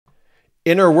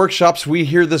In our workshops, we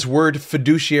hear this word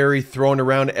fiduciary thrown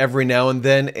around every now and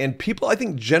then, and people, I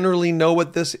think, generally know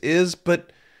what this is,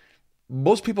 but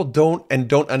most people don't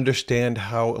understand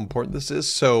how important this is.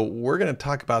 So we're going to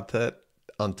talk about that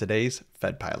on today's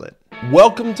Fed Pilot.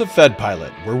 Welcome to Fed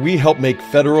Pilot, where we help make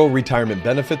federal retirement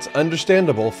benefits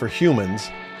understandable for humans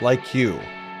like you.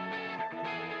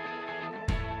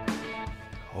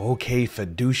 Okay,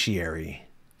 fiduciary.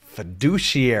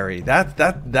 Fiduciary.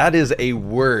 That is a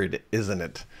word, isn't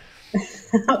it?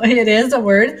 It is a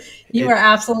word. You are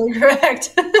absolutely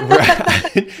correct.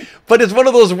 Right. But it's one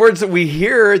of those words that we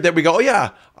hear that we go, oh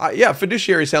yeah,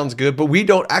 fiduciary sounds good, but we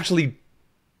don't actually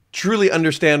truly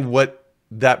understand what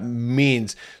that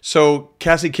means. So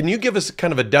Cassie, can you give us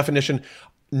kind of a definition,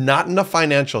 not in a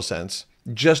financial sense,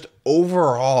 just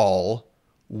overall,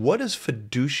 what does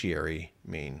fiduciary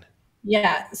mean?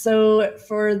 Yeah. So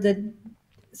for the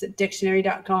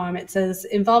dictionary.com, it says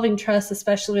involving trust,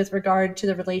 especially with regard to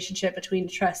the relationship between a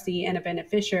trustee and a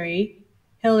beneficiary,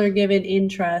 held or given in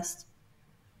trust.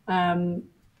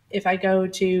 If I go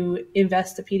to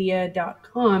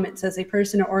investopedia.com, it says a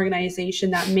person or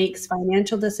organization that makes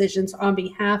financial decisions on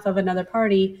behalf of another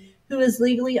party who is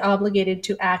legally obligated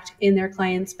to act in their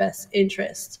client's best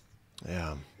interest.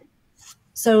 Yeah.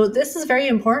 So this is very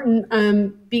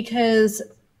important because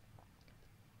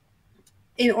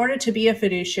in order to be a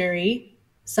fiduciary,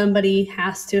 somebody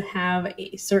has to have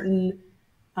a certain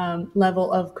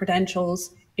level of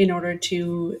credentials in order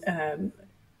to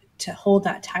hold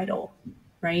that title,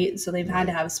 right? So they've had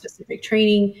to have specific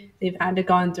training, they've had to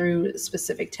gone through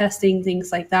specific testing,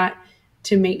 things like that,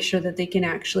 to make sure that they can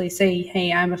actually say,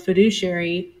 "Hey, I'm a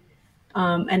fiduciary,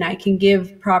 and I can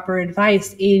give proper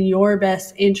advice in your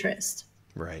best interest."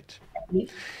 Right.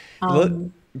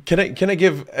 Um, Can I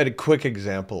give a quick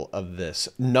example of this?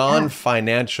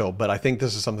 Non-financial, but I think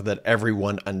this is something that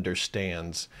everyone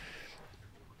understands.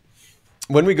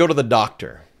 When we go to the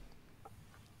doctor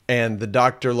and the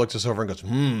doctor looks us over and goes,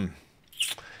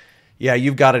 yeah,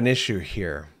 you've got an issue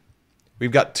here.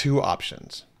 We've got two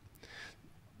options.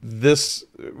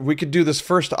 We could do this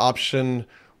first option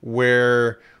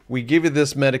where we give you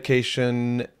this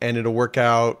medication and it'll work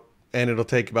out and it'll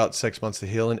take about 6 months to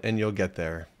heal and you'll get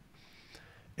there.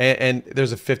 And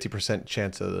there's a 50%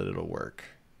 chance that it'll work.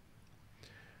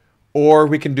 Or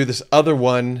we can do this other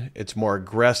one. It's more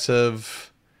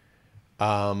aggressive.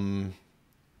 And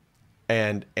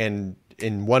in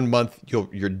 1 month, you're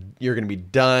going to be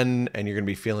done and you're going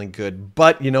to be feeling good.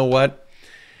 But you know what?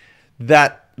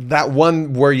 That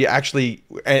one where you actually,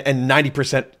 and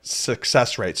 90%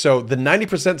 success rate. So the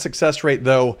 90% success rate,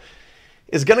 though,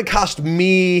 is going to cost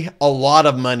me a lot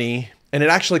of money. And it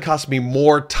actually cost me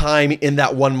more time in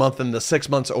that 1 month than the 6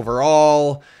 months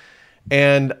overall.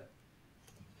 And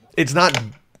it's not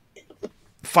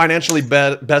financially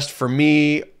best for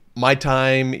me, my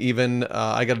time even.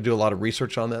 I got to do a lot of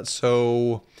research on that.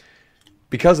 So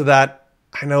because of that,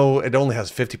 I know it only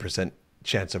has 50%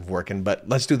 chance of working, but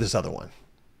let's do this other one,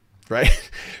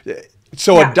 right?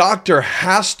 So a doctor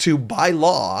has to, by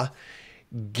law,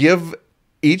 give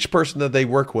each person that they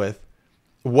work with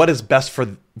what is best for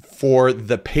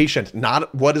the patient,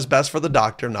 not what is best for the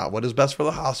doctor, not what is best for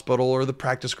the hospital or the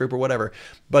practice group or whatever,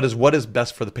 but is what is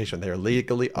best for the patient. They are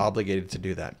legally obligated to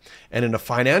do that. And in a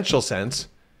financial sense,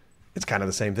 it's kind of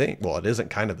the same thing. Well, it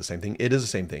isn't kind of the same thing. It is the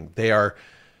same thing. They are,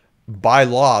 by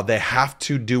law, they have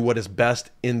to do what is best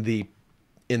in the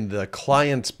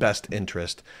client's best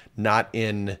interest, not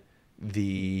in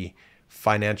the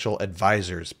financial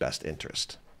advisor's best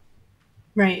interest.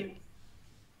 right.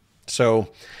 So,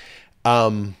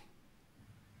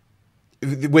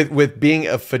 with being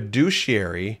a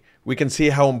fiduciary, we can see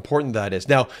how important that is.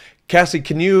 Now, Cassie,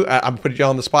 can you? I'm putting you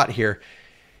on the spot here.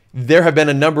 There have been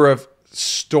a number of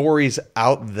stories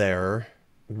out there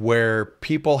where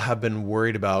people have been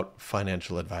worried about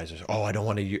financial advisors. Oh, I don't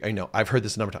want to. I know I've heard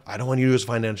this a number of times. I don't want to use a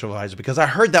financial advisor because I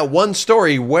heard that one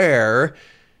story where.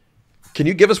 Can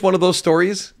you give us one of those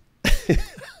stories?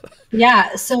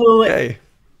 Yeah. So. Okay.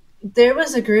 There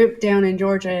was a group down in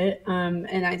Georgia,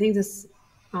 and I think this,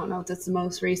 I don't know if it's the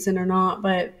most recent or not,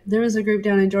 but there was a group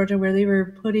down in Georgia where they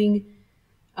were putting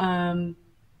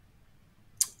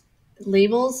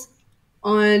labels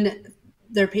on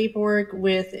their paperwork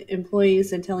with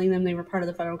employees and telling them they were part of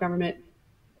the federal government,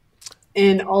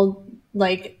 and all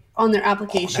like on their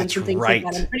applications and things like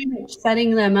that, and pretty much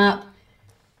setting them up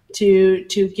to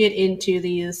get into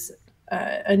these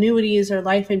annuities or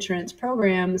life insurance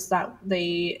programs that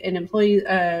employees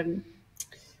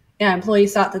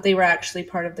thought that they were actually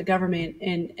part of the government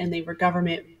and they were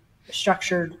government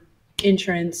structured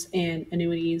insurance and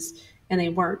annuities, and they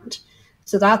weren't.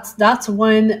 So that's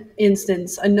one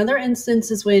instance. Another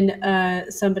instance is when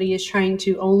somebody is trying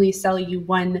to only sell you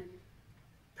one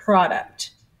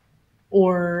product,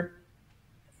 or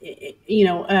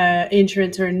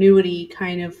insurance or annuity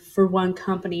kind of for one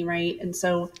company, right? And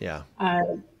so Yeah. A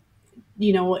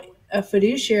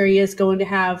fiduciary is going to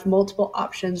have multiple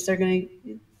options. They're going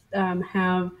to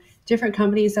have different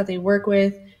companies that they work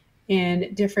with,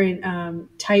 and different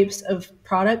types of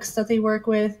products that they work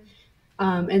with,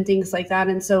 and things like that.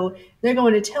 And so they're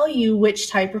going to tell you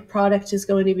which type of product is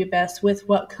going to be best with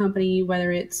what company,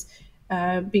 whether it's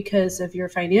because of your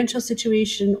financial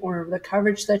situation or the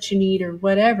coverage that you need or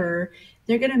whatever.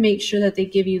 They're going to make sure that they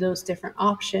give you those different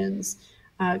options,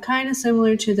 kind of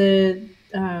similar to the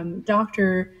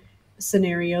doctor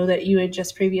scenario that you had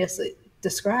just previously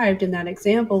described in that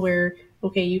example, where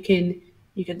okay, you can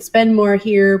spend more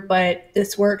here, but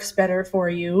this works better for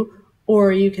you,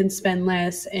 or you can spend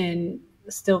less and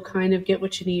still kind of get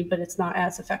what you need, but it's not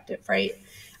as effective, right?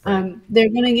 Right. They're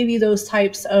going to give you those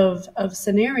types of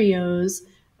scenarios,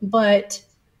 but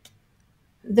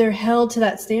they're held to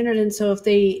that standard. And so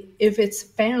if it's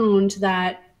found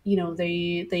that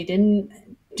they didn't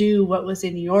do what was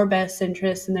in your best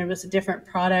interest, and there was a different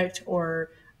product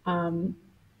or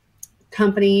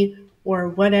company or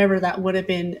whatever that would have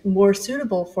been more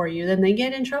suitable for you, then they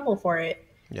get in trouble for it.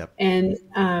 Yep. And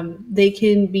they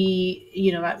can be,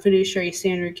 that fiduciary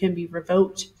standard can be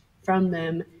revoked from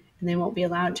them, and they won't be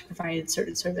allowed to provide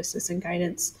certain services and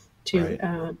guidance to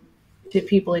Right. to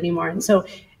people anymore. And so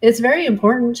it's very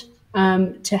important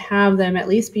to have them at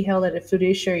least be held at a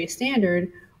fiduciary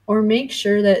standard, or make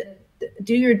sure that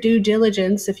do your due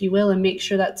diligence, if you will, and make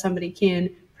sure that somebody can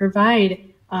provide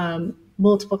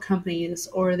multiple companies,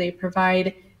 or they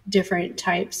provide different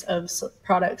types of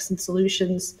products and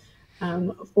solutions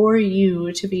for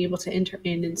you to be able to enter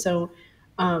in. And so,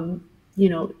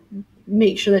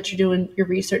 make sure that you're doing your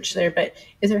research there. But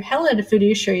if they're held at a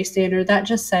fiduciary standard, that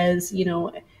just says,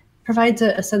 provides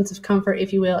a sense of comfort,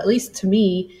 if you will, at least to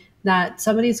me, that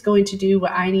somebody's going to do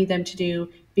what I need them to do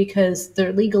because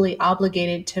they're legally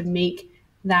obligated to make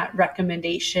that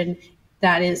recommendation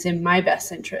that is in my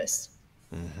best interest.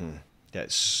 Mm-hmm.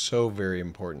 That's so very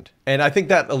important. And I think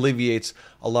that alleviates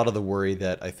a lot of the worry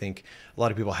that I think a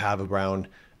lot of people have around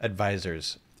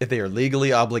advisors. If they are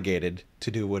legally obligated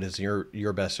to do what is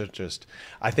your best interest,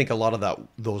 I think a lot of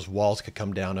those walls could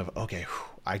come down of, okay,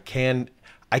 I can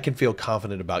feel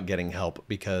confident about getting help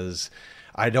because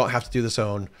I don't have to do this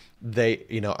own.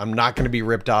 I'm not going to be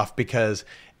ripped off because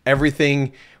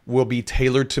everything will be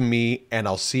tailored to me, and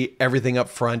I'll see everything up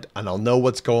front, and I'll know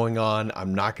what's going on.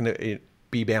 I'm not going to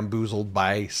be bamboozled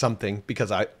by something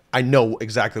because I know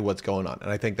exactly what's going on. And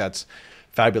I think that's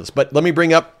fabulous. But let me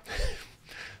bring up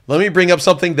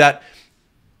something that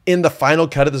in the final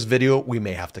cut of this video, we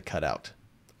may have to cut out.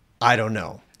 I don't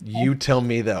know. You tell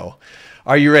me though.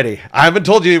 Are you ready? I haven't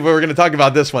told you we're going to talk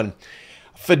about this one.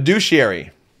 Fiduciary.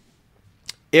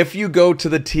 If you go to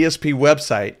the TSP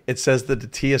website, it says that the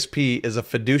TSP is a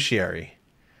fiduciary.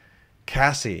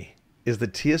 Cassie, is the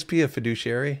TSP a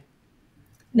fiduciary?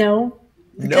 No,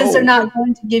 because they're not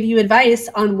going to give you advice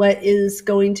on what is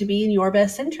going to be in your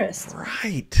best interest.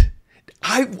 Right.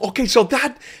 So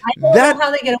that I don't know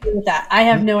how they get away with that. I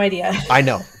have no idea. I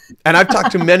know. And I've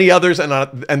talked to many others,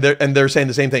 and they're saying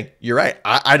the same thing. You're right.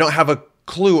 I don't have a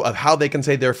clue of how they can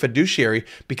say they're fiduciary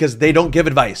because they don't give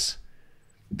advice.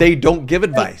 They don't give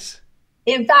advice.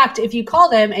 In fact, if you call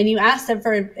them and you ask them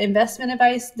for investment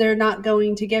advice, they're not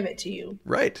going to give it to you.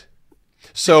 Right.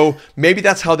 So maybe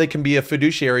that's how they can be a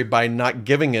fiduciary, by not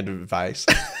giving it advice.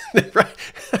 Right?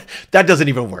 That doesn't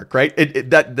even work, right?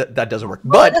 That doesn't work.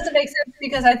 Well, but it doesn't make sense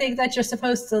because I think that you're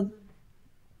supposed to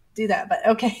do that, but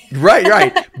okay.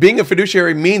 Right. Being a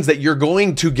fiduciary means that you're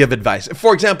going to give advice.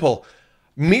 For example,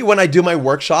 me, when I do my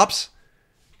workshops,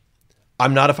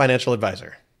 I'm not a financial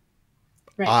advisor.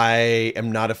 Right. I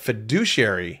am not a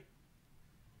fiduciary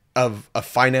of a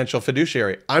financial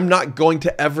fiduciary. I'm not going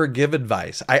to ever give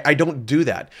advice. I don't do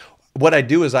that. What I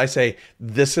do is I say,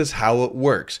 this is how it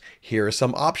works. Here are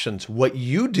some options. What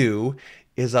you do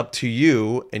is up to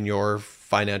you and your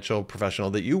financial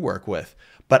professional that you work with.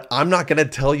 But I'm not going to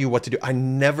tell you what to do. I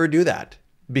never do that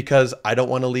because I don't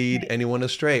want to lead anyone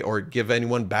astray or give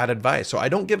anyone bad advice. So I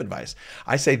don't give advice.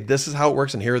 I say, this is how it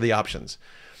works and here are the options.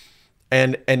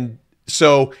 And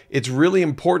so it's really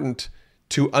important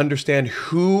to understand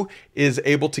who is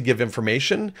able to give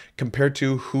information compared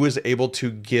to who is able to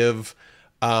give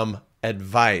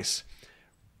advice.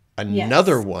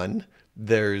 Another one,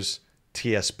 there's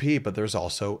TSP, but there's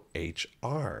also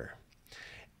HR.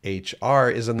 HR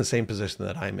is in the same position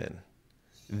that I'm in.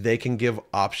 They can give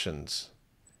options.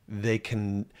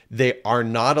 they are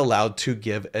not allowed to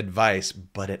give advice,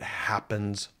 but it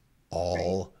happens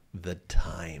all the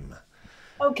time.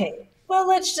 Okay, well,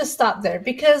 let's just stop there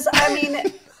because, I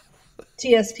mean,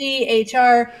 TSP,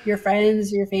 HR, your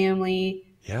friends, your family,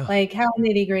 Yeah. like how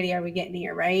nitty gritty are we getting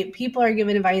here, right? People are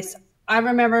giving advice. I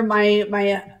remember my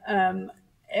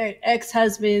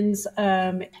ex-husband's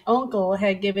uncle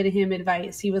had given him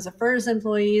advice. He was a FERS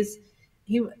employee.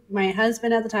 My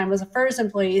husband at the time was a FERS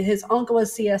employee. His uncle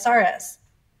was CSRS.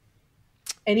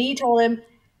 And he told him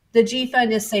the G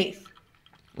fund is safe.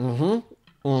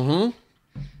 Mm-hmm. Mm-hmm.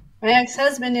 My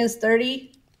ex-husband is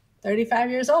 35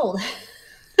 years old.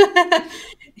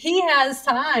 He has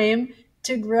time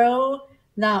to grow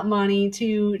that money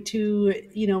to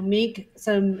make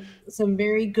some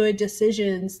very good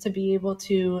decisions to be able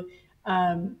to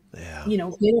get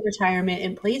a retirement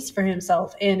in place for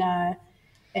himself. And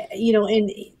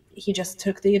and he just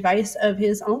took the advice of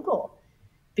his uncle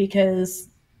because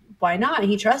why not?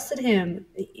 He trusted him.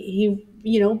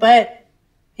 But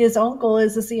his uncle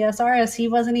is a CSRS. He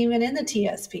wasn't even in the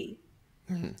TSP.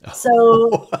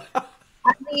 So,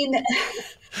 I mean,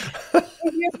 if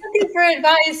you're looking for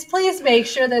advice, please make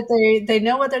sure that they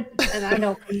know what they're, and I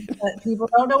know that people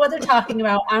don't know what they're talking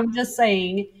about. I'm just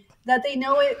saying that they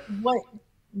know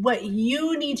what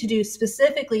you need to do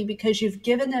specifically because you've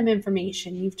given them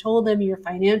information. You've told them your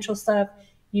financial stuff.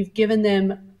 You've given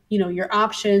them, your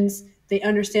options. They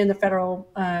understand the federal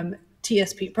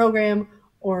TSP program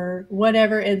or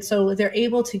whatever. And so they're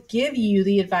able to give you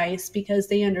the advice because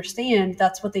they understand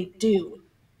that's what they do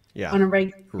on a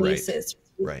regular basis.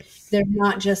 Right. They're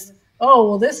not just, oh,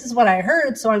 well, this is what I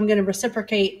heard, so I'm going to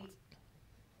reciprocate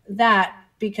that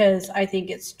because I think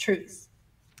it's truth.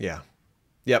 Yeah.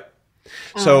 Yep.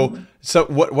 So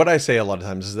what I say a lot of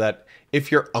times is that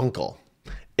if your uncle,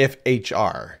 if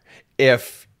HR,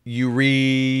 if you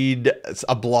read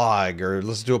a blog or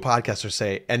listen to a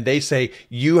podcast and they say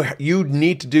you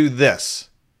need to do this.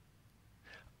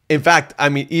 In fact, I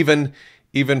mean,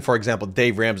 even for example,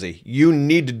 Dave Ramsey, you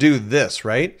need to do this,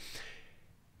 right?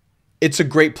 It's a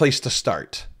great place to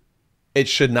start. It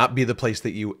should not be the place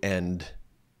that you end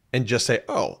and just say,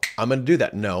 oh, I'm going to do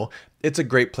that. No, it's a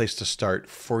great place to start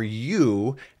for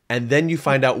you. And then you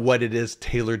find out what it is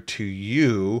tailored to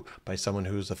you by someone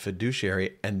who's a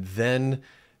fiduciary. And then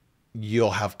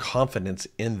you'll have confidence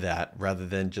in that rather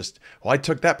than just, well, I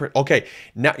took that. Okay,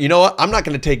 now, you know what? I'm not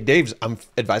going to take Dave's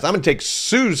advice. I'm going to take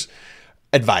Sue's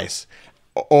advice,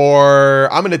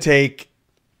 or I'm going to take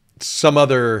some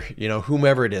other,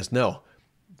 whomever it is. No,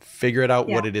 figure it out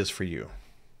what it is for you.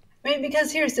 I mean,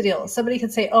 because here's the deal. Somebody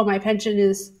could say, oh, my pension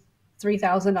is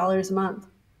 $3,000 a month.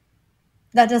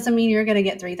 That doesn't mean you're going to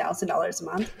get $3,000 a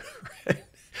month. Right.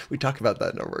 We talk about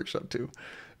that in our workshop too.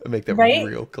 Make that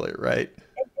real clear, right?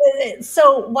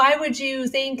 So why would you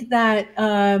think that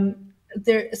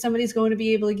somebody's going to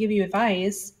be able to give you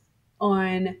advice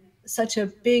on such a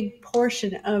big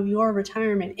portion of your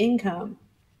retirement income?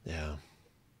 Yeah.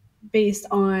 Based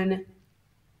on,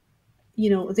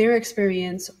 their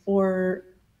experience or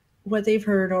what they've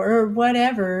heard or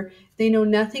whatever. They know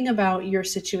nothing about your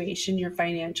situation, your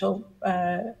financial,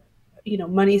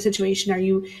 money situation. Are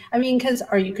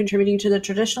you contributing to the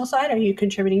traditional side? Are you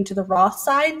contributing to the Roth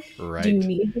side? Right. Do you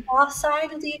need the Roth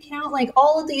side of the account? Like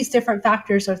all of these different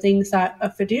factors are things that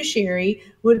a fiduciary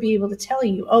would be able to tell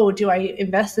you, oh, do I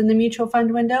invest in the mutual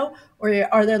fund window or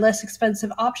are there less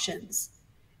expensive options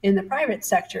in the private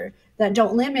sector that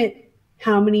don't limit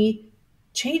how many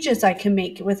changes I can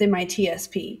make within my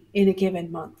TSP in a given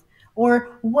month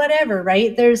or whatever,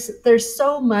 right? There's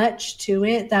so much to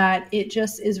it that it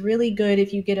just is really good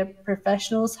if you get a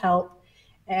professional's help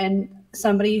and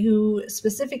somebody who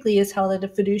specifically is held at a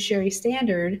fiduciary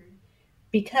standard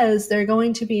because they're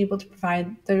going to be able to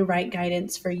provide the right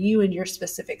guidance for you in your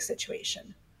specific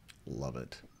situation. Love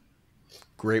it.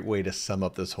 Great way to sum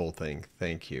up this whole thing.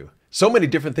 Thank you. So many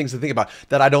different things to think about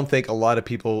that I don't think a lot of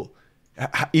people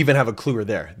even have a clue are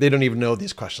there. They don't even know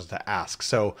these questions to ask.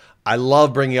 So I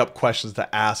love bringing up questions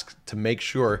to ask to make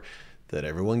sure that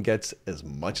everyone gets as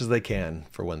much as they can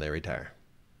for when they retire.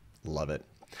 Love it.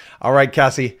 All right,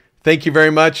 Cassie, thank you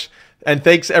very much. And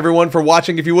thanks everyone for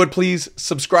watching. If you would, please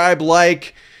subscribe,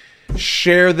 like,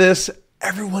 share this.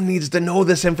 Everyone needs to know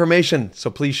this information.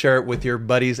 So please share it with your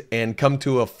buddies and come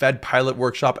to a Fed Pilot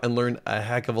workshop and learn a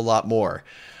heck of a lot more.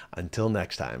 Until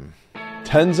next time.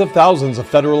 Tens of thousands of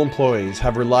federal employees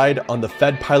have relied on the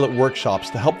Fed Pilot workshops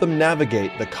to help them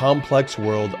navigate the complex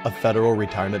world of federal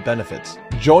retirement benefits.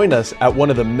 Join us at one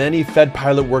of the many Fed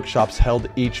Pilot workshops held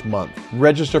each month.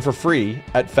 Register for free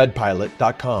at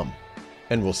fedpilot.com,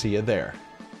 and we'll see you there.